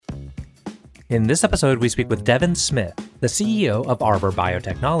In this episode, we speak with Devyn Smith, the CEO of Arbor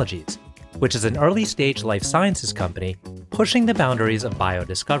Biotechnologies, which is an early-stage life sciences company pushing the boundaries of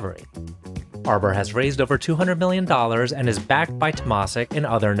biodiscovery. Arbor has raised over $200 million and is backed by Temasek and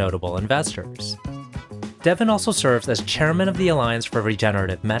other notable investors. Devyn also serves as chairman of the Alliance for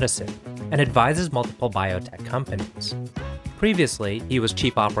Regenerative Medicine and advises multiple biotech companies. Previously, he was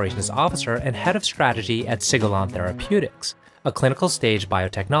chief operations officer and head of strategy at Sigilon Therapeutics, a clinical stage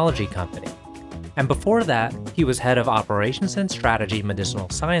biotechnology company. And before that, he was head of operations and strategy medicinal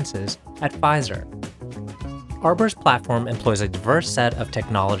sciences at Pfizer. Arbor's platform employs a diverse set of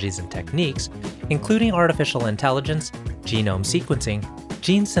technologies and techniques, including artificial intelligence, genome sequencing,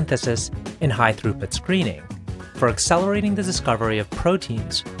 gene synthesis, and high-throughput screening, for accelerating the discovery of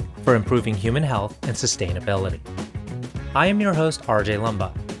proteins for improving human health and sustainability. I am your host, RJ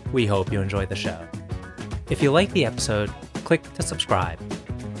Lumba. We hope you enjoy the show. If you like the episode, click to subscribe.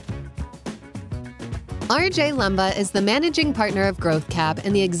 RJ Lumba is the managing partner of GrowthCap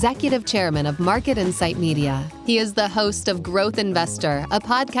and the executive chairman of Market Insight Media. He is the host of Growth Investor, a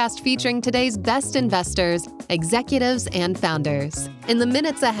podcast featuring today's best investors, executives, and founders. In the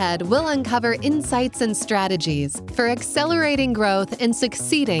minutes ahead, we'll uncover insights and strategies for accelerating growth and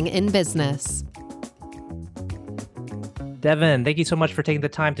succeeding in business. Devyn, thank you so much for taking the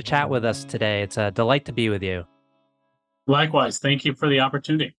time to chat with us today. It's a delight to be with you. Likewise, thank you for the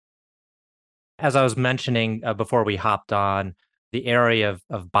opportunity. As I was mentioning before we hopped on, the area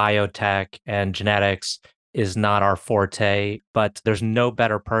of biotech and genetics is not our forte, but there's no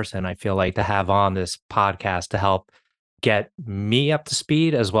better person, I feel like, to have on this podcast to help get me up to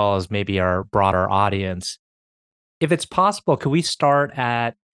speed, as well as maybe our broader audience. If it's possible, could we start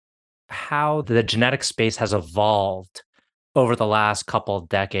at how the genetic space has evolved over the last couple of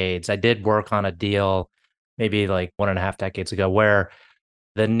decades? I did work on a deal maybe like 1.5 decades ago where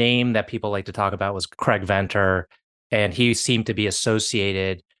the name that people like to talk about was Craig Venter, and he seemed to be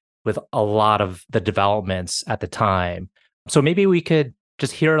associated with a lot of the developments at the time. So maybe we could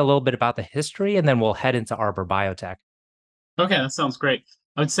just hear a little bit about the history, and then we'll head into Arbor Biotech. Okay, that sounds great.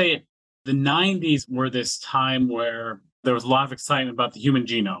 I would say the 90s were this time where there was a lot of excitement about the human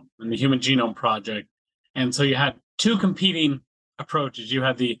genome and the Human Genome Project. And so you had two competing approaches. You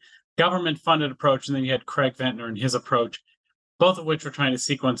had the government-funded approach, and then you had Craig Venter and his approach, both of which were trying to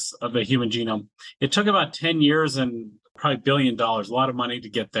sequence the human genome. It took about 10 years and probably $1 billion, a lot of money to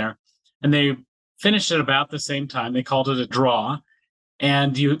get there. And they finished at about the same time. They called it a draw.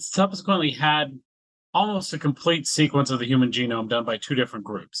 And you subsequently had almost a complete sequence of the human genome done by two different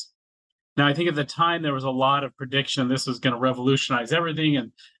groups. Now, I think at the time there was a lot of prediction this was going to revolutionize everything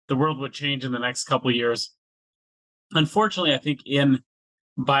and the world would change in the next couple of years. Unfortunately, I think in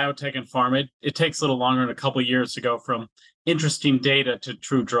biotech and pharma, it takes a little longer than a couple of years to go from interesting data to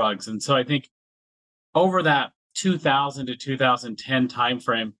true drugs. And so I think over that 2000 to 2010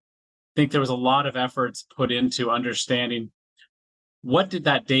 timeframe, I think there was a lot of efforts put into understanding what did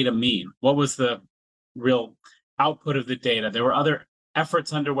that data mean? What was the real output of the data? There were other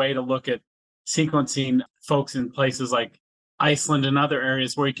efforts underway to look at sequencing folks in places like Iceland and other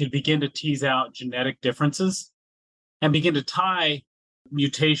areas where you could begin to tease out genetic differences and begin to tie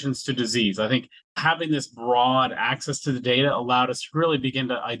mutations to disease. I think having this broad access to the data allowed us to really begin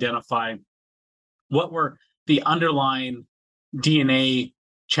to identify what were the underlying DNA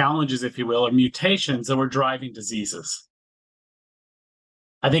challenges, if you will, or mutations that were driving diseases.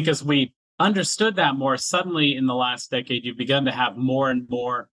 I think as we understood that more, suddenly in the last decade, you've begun to have more and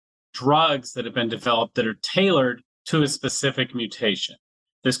more drugs that have been developed that are tailored to a specific mutation.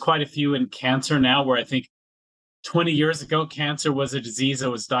 There's quite a few in cancer now where I think 20 years ago, cancer was a disease that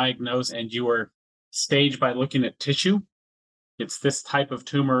was diagnosed and you were staged by looking at tissue. It's this type of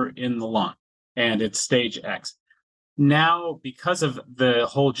tumor in the lung, and it's stage X. Now, because of the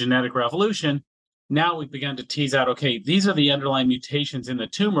whole genetic revolution, now we've begun to tease out, okay, these are the underlying mutations in the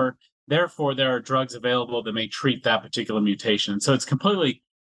tumor. Therefore, there are drugs available that may treat that particular mutation. So it's completely,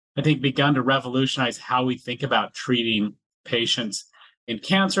 I think, begun to revolutionize how we think about treating patients in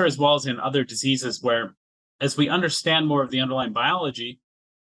cancer as well as in other diseases where, as we understand more of the underlying biology,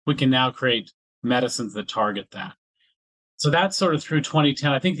 we can now create medicines that target that. So that's sort of through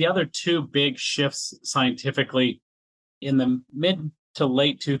 2010. I think the other two big shifts scientifically in the mid to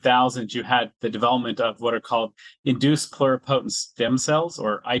late 2000s, you had the development of what are called induced pluripotent stem cells,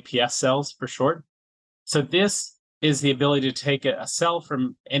 or iPS cells for short. So this is the ability to take a cell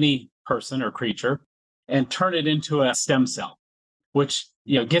from any person or creature and turn it into a stem cell, which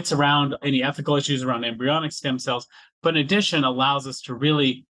gets around any ethical issues around embryonic stem cells, but in addition allows us to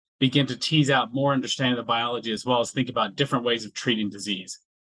really begin to tease out more understanding of the biology as well as think about different ways of treating disease.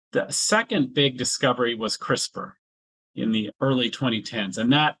 The second big discovery was CRISPR in the early 2010s.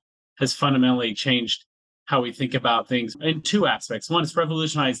 And that has fundamentally changed how we think about things in two aspects. One, it's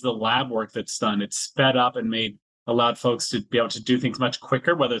revolutionized the lab work that's done. It's sped up and allowed folks to be able to do things much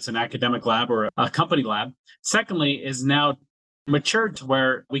quicker, whether it's an academic lab or a company lab. Secondly, is now matured to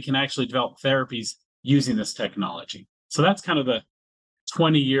where we can actually develop therapies using this technology. So that's kind of the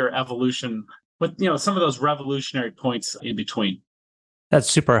 20-year evolution with some of those revolutionary points in between. That's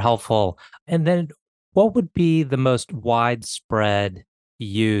super helpful. And then what would be the most widespread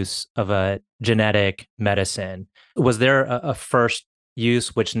use of a genetic medicine? Was there a first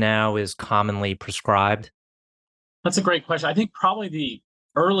use which now is commonly prescribed? That's a great question. I think probably the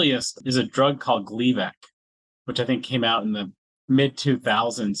earliest is a drug called Gleevec, which I think came out in the mid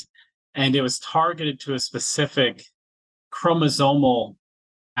 2000s. And it was targeted to a specific chromosomal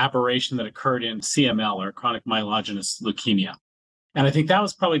aberration that occurred in CML, or chronic myelogenous leukemia. And I think that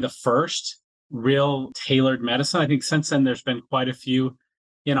was probably the first real tailored medicine. I think since then there's been quite a few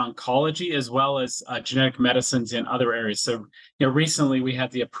in oncology, as well as genetic medicines in other areas. So, recently we had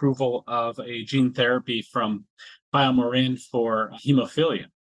the approval of a gene therapy from BioMarin for hemophilia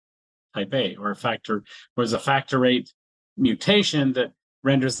type A, or a factor VIII mutation that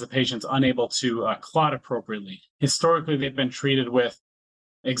renders the patients unable to clot appropriately. Historically, they've been treated with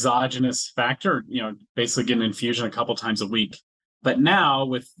exogenous factor, basically get an infusion a couple times a week. But now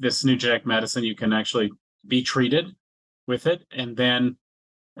with this new genetic medicine, you can actually be treated with it and then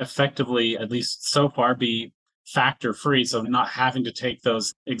effectively, at least so far, be factor free. So not having to take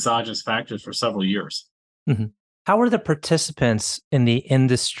those exogenous factors for several years. Mm-hmm. How are the participants in the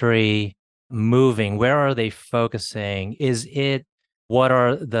industry moving? Where are they focusing? What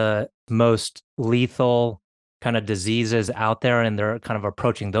are the most lethal kind of diseases out there and they're kind of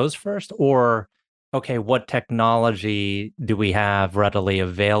approaching those first? Or, okay, what technology do we have readily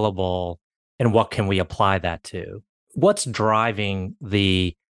available and what can we apply that to? What's driving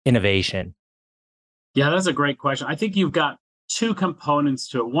the innovation? Yeah, that's a great question. I think you've got two components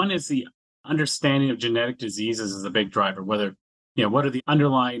to it. One is the understanding of genetic diseases is a big driver, what are the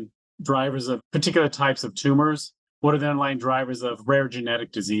underlying drivers of particular types of tumors? What are the underlying drivers of rare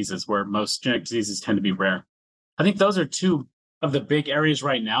genetic diseases, where most genetic diseases tend to be rare? I think those are two of the big areas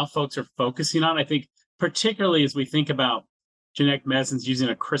right now folks are focusing on. I think particularly as we think about genetic medicines using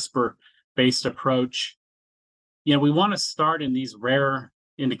a CRISPR-based approach, we want to start in these rare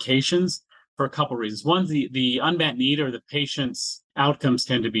indications for a couple of reasons. One, the unmet need or the patient's outcomes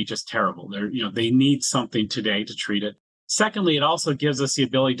tend to be just terrible. They need something today to treat it. Secondly, it also gives us the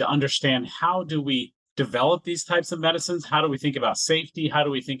ability to understand, how do we develop these types of medicines? How do we think about safety? How do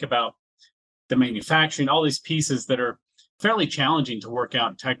we think about the manufacturing? All these pieces that are fairly challenging to work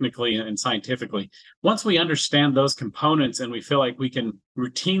out technically and scientifically. Once we understand those components and we feel like we can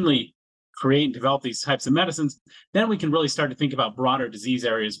routinely create and develop these types of medicines, then we can really start to think about broader disease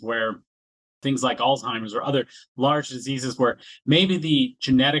areas, where things like Alzheimer's or other large diseases where maybe the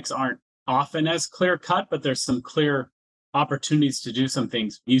genetics aren't often as clear cut, but there's some clear opportunities to do some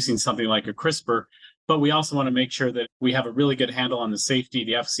things using something like a CRISPR. But we also want to make sure that we have a really good handle on the safety,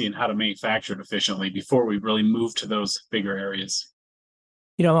 the efficacy, and how to manufacture it efficiently before we really move to those bigger areas.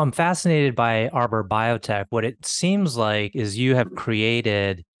 I'm fascinated by Arbor Biotech. What it seems like is you have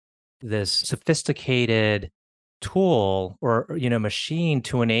created this sophisticated tool or machine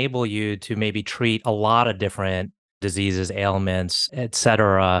to enable you to maybe treat a lot of different diseases, ailments, et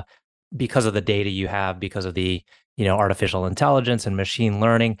cetera, because of the data you have, because of the artificial intelligence and machine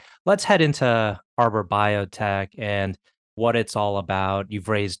learning. Let's head into Arbor Biotech and what it's all about. You've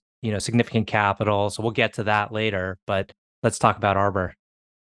raised significant capital, so we'll get to that later, but let's talk about Arbor.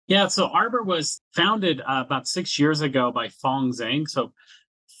 Yeah, so Arbor was founded about 6 years ago by Feng Zhang. So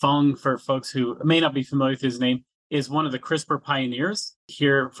Feng, for folks who may not be familiar with his name, is one of the CRISPR pioneers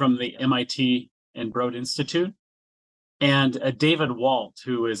here from the MIT and Broad Institute. And David Walt,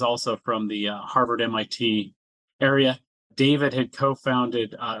 who is also from the Harvard MIT area. David had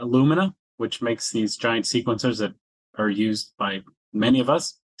co-founded Illumina, which makes these giant sequencers that are used by many of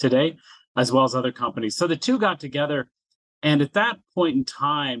us today, as well as other companies. So the two got together. And at that point in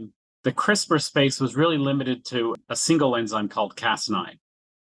time, the CRISPR space was really limited to a single enzyme called Cas9.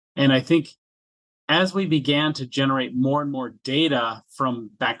 And I think as we began to generate more and more data from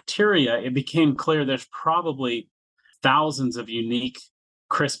bacteria, it became clear there's probably thousands of unique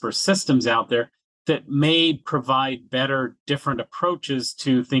CRISPR systems out there that may provide better, different approaches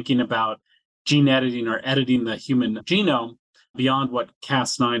to thinking about gene editing or editing the human genome beyond what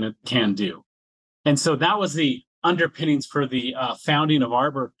Cas9 can do. And so that was the underpinnings for the founding of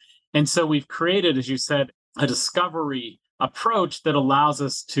Arbor. And so we've created, as you said, a discovery approach that allows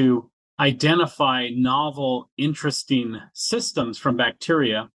us to identify novel, interesting systems from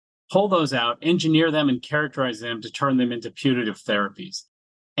bacteria, pull those out, engineer them, and characterize them to turn them into putative therapies.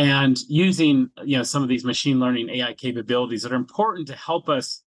 And using some of these machine learning AI capabilities that are important to help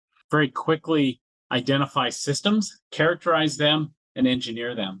us very quickly identify systems, characterize them, and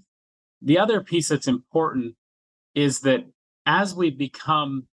engineer them. The other piece that's important is that as we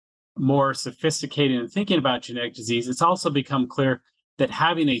become more sophisticated in thinking about genetic disease, it's also become clear that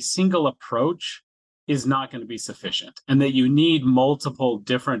having a single approach is not going to be sufficient, and that you need multiple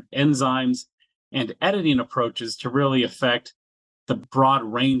different enzymes and editing approaches to really affect the broad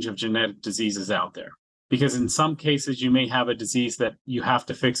range of genetic diseases out there. Because in some cases, you may have a disease that you have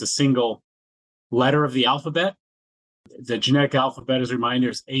to fix a single letter of the alphabet. The genetic alphabet, as a reminder,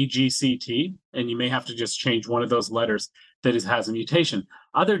 is AGCT, and you may have to just change one of those letters that has a mutation.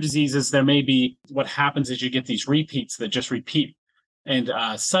 Other diseases, there may be, what happens is you get these repeats that just repeat. And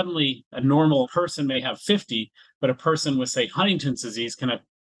suddenly a normal person may have 50, but a person with, say, Huntington's disease can have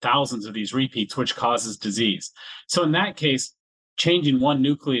thousands of these repeats, which causes disease. So in that case, changing one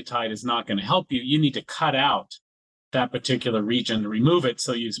nucleotide is not going to help you. You need to cut out that particular region, remove it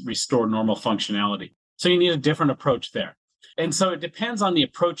so you restore normal functionality. So you need a different approach there. And so it depends on the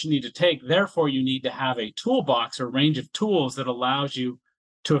approach you need to take. Therefore, you need to have a toolbox or range of tools that allows you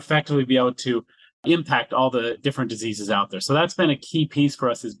to effectively be able to impact all the different diseases out there. So that's been a key piece for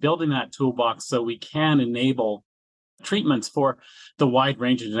us, is building that toolbox so we can enable treatments for the wide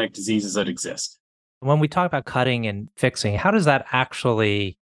range of genetic diseases that exist. When we talk about cutting and fixing, how does that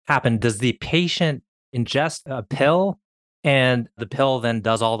actually happen? Does the patient ingest a pill and the pill then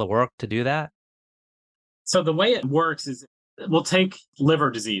does all the work to do that? So the way it works is, we'll take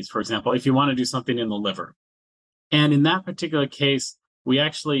liver disease, for example, if you want to do something in the liver. And in that particular case, we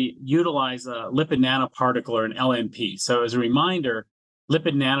actually utilize a lipid nanoparticle, or an LNP. So as a reminder,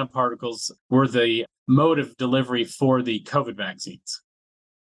 lipid nanoparticles were the mode of delivery for the COVID vaccines.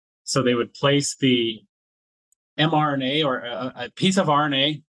 So they would place the mRNA or a piece of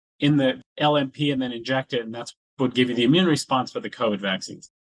RNA in the LNP and then inject it, and that's what would give you the immune response for the COVID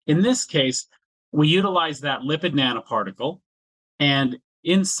vaccines. In this case, we utilize that lipid nanoparticle, and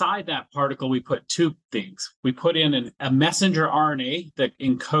inside that particle, we put two things. We put in a messenger RNA that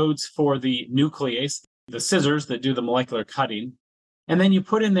encodes for the nuclease, the scissors that do the molecular cutting. And then you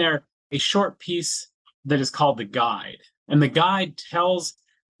put in there a short piece that is called the guide. And the guide tells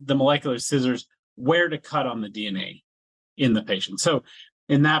the molecular scissors where to cut on the DNA in the patient. So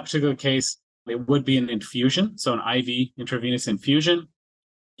in that particular case, it would be an infusion, so an IV intravenous infusion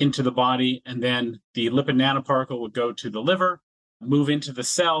into the body. And then the lipid nanoparticle would go to the liver, move into the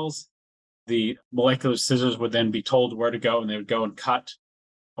cells. The molecular scissors would then be told where to go, and they would go and cut,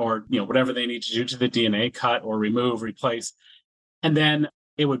 or whatever they need to do to the DNA, cut or remove, replace. And then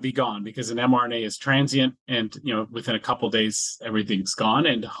it would be gone, because an mRNA is transient, and within a couple of days everything's gone,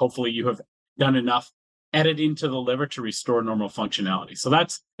 and hopefully you have done enough editing to the liver to restore normal functionality. So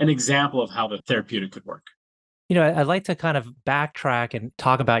that's an example of how the therapeutic could work. I'd like to kind of backtrack and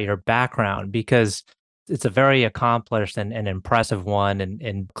talk about your background, because it's a very accomplished and impressive one,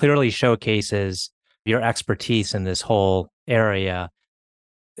 and clearly showcases your expertise in this whole area.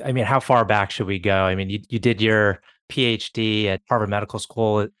 I mean, how far back should we go? I mean, you did your PhD at Harvard Medical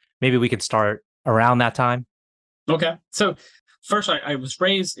School. Maybe we could start around that time. Okay. So first, I was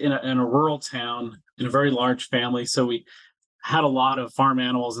raised in a rural town in a very large family. So we had a lot of farm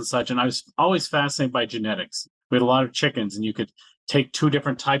animals and such. And I was always fascinated by genetics. We had a lot of chickens, and you could take two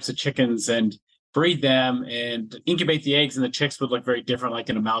different types of chickens and breed them and incubate the eggs, and the chicks would look very different, like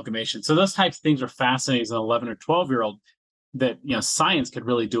an amalgamation. So those types of things are fascinating as an 11 or 12-year-old, that science could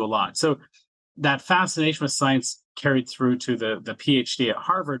really do a lot. So that fascination with science carried through to the PhD at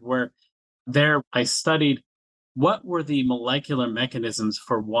Harvard, where there I studied what were the molecular mechanisms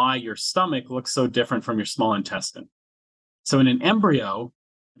for why your stomach looks so different from your small intestine. So in an embryo,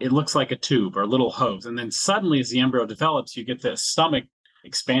 it looks like a tube or a little hose. And then suddenly, as the embryo develops, you get the stomach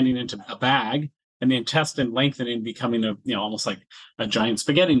expanding into a bag, and the intestine lengthening, becoming almost like a giant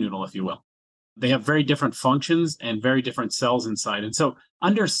spaghetti noodle, if you will. They have very different functions and very different cells inside. And so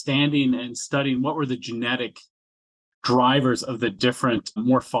understanding and studying what were the genetic drivers of the different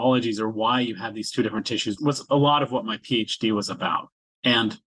morphologies, or why you have these two different tissues, was a lot of what my PhD was about.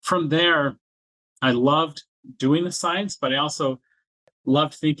 And from there, I loved doing the science, but I also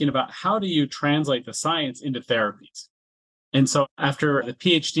loved thinking about, how do you translate the science into therapies? And so after the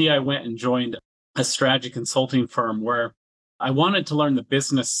PhD, I went and joined a strategy consulting firm, where I wanted to learn the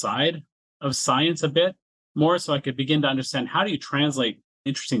business side of science a bit more, so I could begin to understand, how do you translate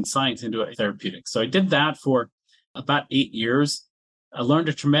interesting science into a therapeutic? So I did that for about 8 years. I learned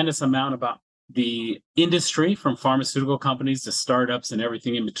a tremendous amount about the industry, from pharmaceutical companies to startups and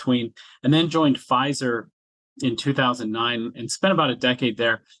everything in between, and then joined Pfizer in 2009 and spent about a decade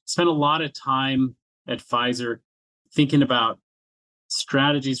there. Spent a lot of time at Pfizer thinking about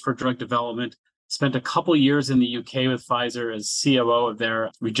strategies for drug development. Spent a couple years in the UK with Pfizer as COO of their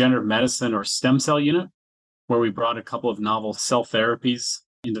regenerative medicine or stem cell unit, where we brought a couple of novel cell therapies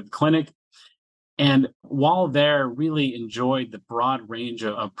into the clinic. And while there, really enjoyed the broad range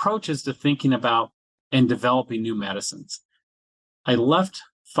of approaches to thinking about and developing new medicines. I left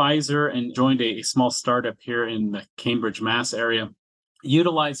Pfizer and joined a small startup here in the Cambridge, Mass area,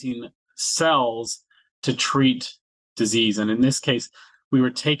 utilizing cells to treat disease. And in this case, we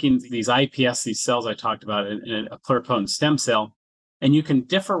were taking these iPS, these cells I talked about, in a pluripotent stem cell, and you can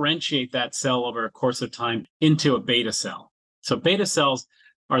differentiate that cell over a course of time into a beta cell. So beta cells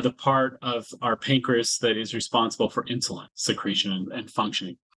are the part of our pancreas that is responsible for insulin secretion and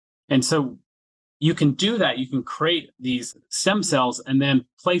functioning. And so you can do that. You can create these stem cells and then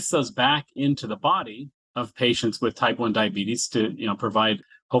place those back into the body of patients with type 1 diabetes to, provide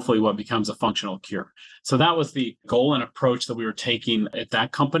hopefully what becomes a functional cure. So that was the goal and approach that we were taking at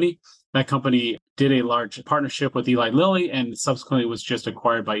that company. That company did a large partnership with Eli Lilly and subsequently was just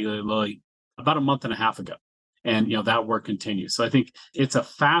acquired by Eli Lilly about a month and a half ago. And that work continues. So I think it's a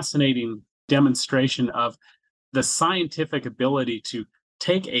fascinating demonstration of the scientific ability to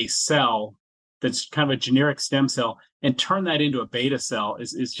take a cell that's kind of a generic stem cell and turn that into a beta cell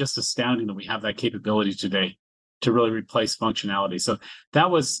is just astounding that we have that capability today to really replace functionality. So that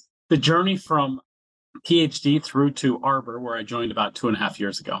was the journey from PhD through to Arbor, where I joined about 2.5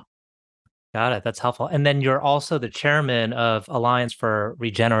 years ago. Got it. That's helpful. And then you're also the chairman of Alliance for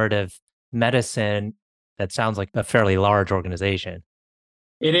Regenerative Medicine. That sounds like a fairly large organization.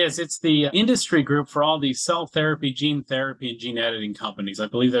 It is. It's the industry group for all these cell therapy, gene therapy, and gene editing companies. I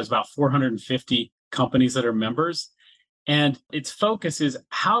believe there's about 450 companies that are members. And its focus is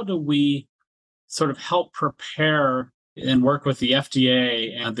how do we sort of help prepare and work with the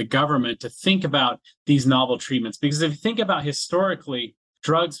FDA and the government to think about these novel treatments? Because if you think about historically,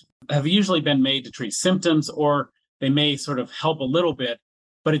 drugs have usually been made to treat symptoms, or they may sort of help a little bit,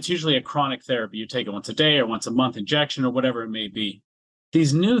 but it's usually a chronic therapy. You take it once a day or once a month injection or whatever it may be.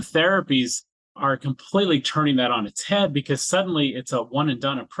 These new therapies are completely turning that on its head because suddenly it's a one and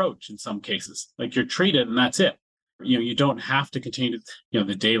done approach in some cases. Like you're treated and that's it. You don't have to continue,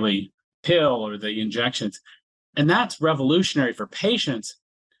 the daily pill or the injections. And that's revolutionary for patients,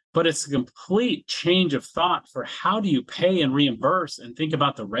 but it's a complete change of thought for how do you pay and reimburse and think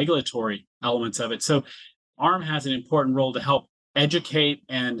about the regulatory elements of it. So ARM has an important role to help educate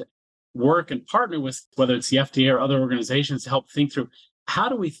and work and partner with, whether it's the FDA or other organizations, to help think through how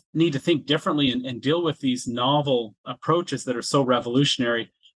do we need to think differently and deal with these novel approaches that are so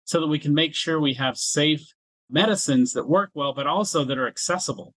revolutionary so that we can make sure we have safe medicines that work well, but also that are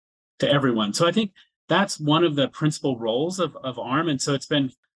accessible to everyone. So I think that's one of the principal roles of ARM. And so it's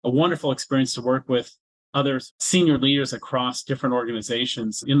been a wonderful experience to work with other senior leaders across different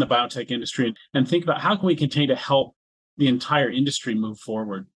organizations in the biotech industry and think about how can we continue to help the entire industry move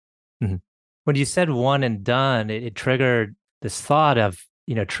forward. Mm-hmm. When you said one and done, it triggered this thought of,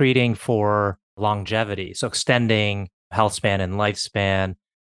 treating for longevity, so extending health span and lifespan.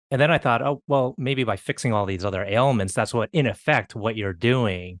 And then I thought, oh, well, maybe by fixing all these other ailments, that's in effect, what you're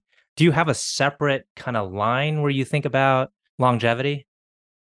doing. Do you have a separate kind of line where you think about longevity?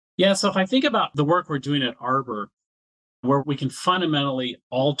 Yeah, so if I think about the work we're doing at Arbor, where we can fundamentally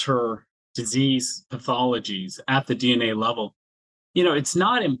alter disease pathologies at the DNA level, it's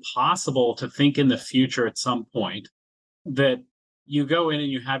not impossible to think in the future at some point that you go in and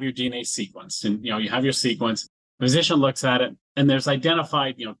you have your DNA sequenced and, you have your sequence, the physician looks at it and there's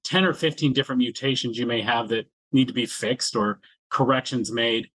identified, 10 or 15 different mutations you may have that need to be fixed or corrections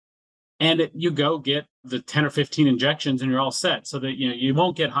made. And you go get the 10 or 15 injections and you're all set so that, you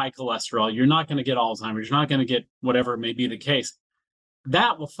won't get high cholesterol. You're not going to get Alzheimer's. You're not going to get whatever may be the case.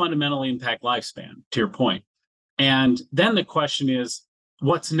 That will fundamentally impact lifespan, to your point. And then the question is,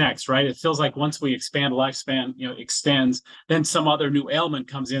 what's next, right? It feels like once we expand lifespan, extends, then some other new ailment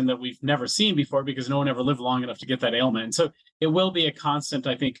comes in that we've never seen before because no one ever lived long enough to get that ailment. And so it will be a constant,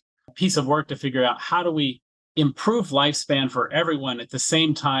 I think, piece of work to figure out how do we improve lifespan for everyone at the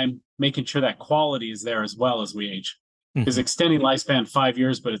same time, making sure that quality is there as well as we age. Because extending lifespan 5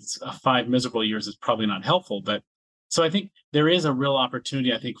 years, but it's 5 miserable years is probably not helpful. But so I think there is a real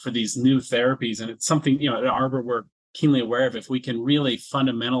opportunity, I think, for these new therapies. And it's something, at Arbor, we're keenly aware of. If we can really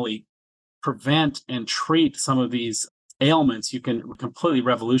fundamentally prevent and treat some of these ailments, you can completely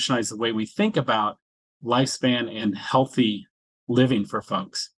revolutionize the way we think about lifespan and healthy living for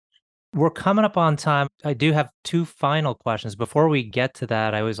folks. We're coming up on time. I do have two final questions. Before we get to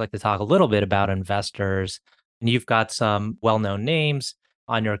that, I always like to talk a little bit about investors. And you've got some well-known names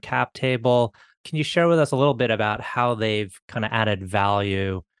on your cap table. Can you share with us a little bit about how they've kind of added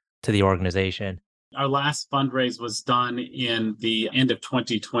value to the organization? Our last fundraise was done in the end of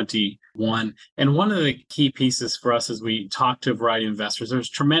 2021. And one of the key pieces for us as we talked to a variety of investors, there's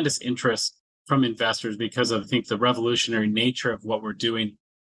tremendous interest from investors because of, I think, the revolutionary nature of what we're doing.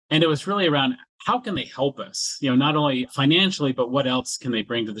 And it was really around how can they help us, not only financially, but what else can they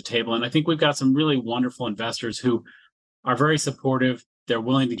bring to the table? And I think we've got some really wonderful investors who are very supportive. They're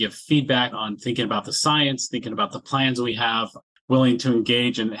willing to give feedback on thinking about the science, thinking about the plans we have, willing to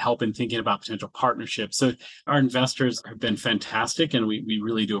engage and help in thinking about potential partnerships. So our investors have been fantastic, and we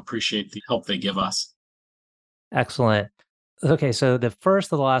really do appreciate the help they give us. Excellent. Okay, so the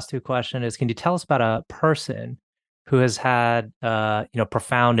first of the last two questions is, can you tell us about a person who has had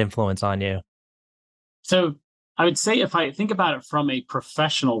profound influence on you? So I would say if I think about it from a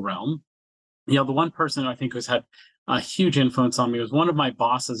professional realm, the one person I think who's had a huge influence on me was one of my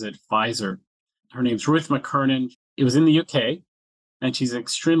bosses at Pfizer. Her name's Ruth McKernan. It was in the UK, and she's an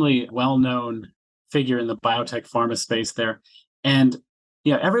extremely well-known figure in the biotech pharma space there. And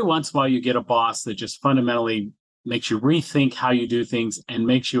every once in a while you get a boss that just fundamentally makes you rethink how you do things and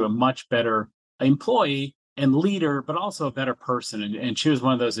makes you a much better employee and leader, but also a better person. And she was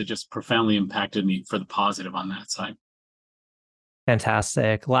one of those that just profoundly impacted me for the positive on that side.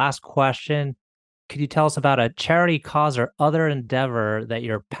 Fantastic. Last question. Could you tell us about a charity cause or other endeavor that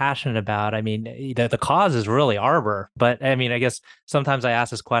you're passionate about? I mean, the cause is really Arbor, but I mean, I guess sometimes I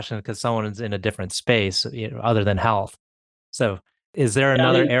ask this question because someone is in a different space, other than health. So is there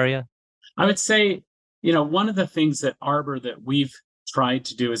another area? I would say, one of the things that Arbor that we've tried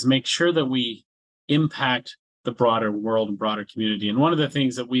to do is make sure that we impact the broader world and broader community. And one of the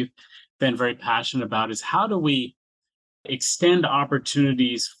things that we've been very passionate about is how do we extend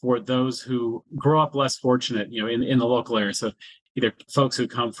opportunities for those who grow up less fortunate, in the local area. So either folks who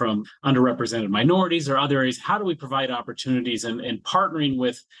come from underrepresented minorities or other areas, how do we provide opportunities and partnering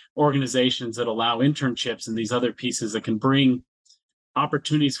with organizations that allow internships and these other pieces that can bring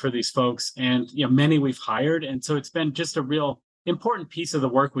opportunities for these folks? And many we've hired. And so it's been just a real important piece of the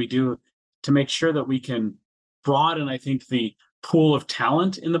work we do to make sure that we can broaden, I think, the pool of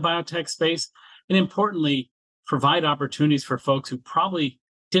talent in the biotech space. And importantly, provide opportunities for folks who probably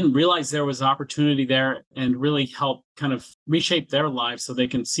didn't realize there was opportunity there and really help kind of reshape their lives so they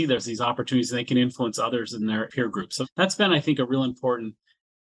can see there's these opportunities and they can influence others in their peer group. So that's been, I think, a real important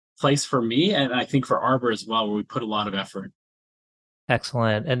place for me, and I think for Arbor as well, where we put a lot of effort.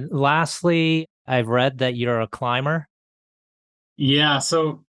 Excellent. And lastly, I've read that you're a climber. Yeah.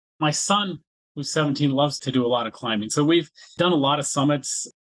 So my son, who's 17, loves to do a lot of climbing. So we've done a lot of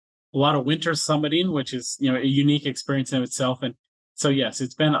summits, a lot of winter summiting, which is, a unique experience in itself. And so, yes,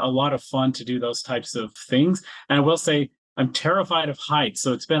 it's been a lot of fun to do those types of things. And I will say I'm terrified of heights.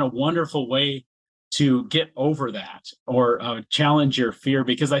 So it's been a wonderful way to get over that or challenge your fear,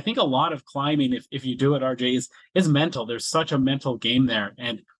 because I think a lot of climbing, if you do it, RJ, is mental. There's such a mental game there.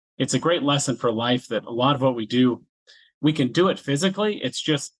 And it's a great lesson for life that a lot of what we do, we can do it physically. It's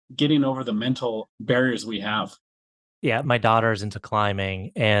just getting over the mental barriers we have. Yeah, my daughter's into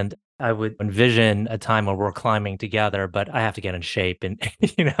climbing, and I would envision a time where we're climbing together, but I have to get in shape and,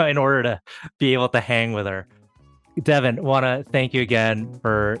 in order to be able to hang with her. Devyn, want to thank you again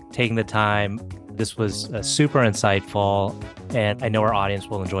for taking the time. This was super insightful, and I know our audience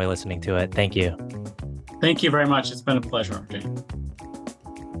will enjoy listening to it. Thank you. Thank you very much. It's been a pleasure, RJ.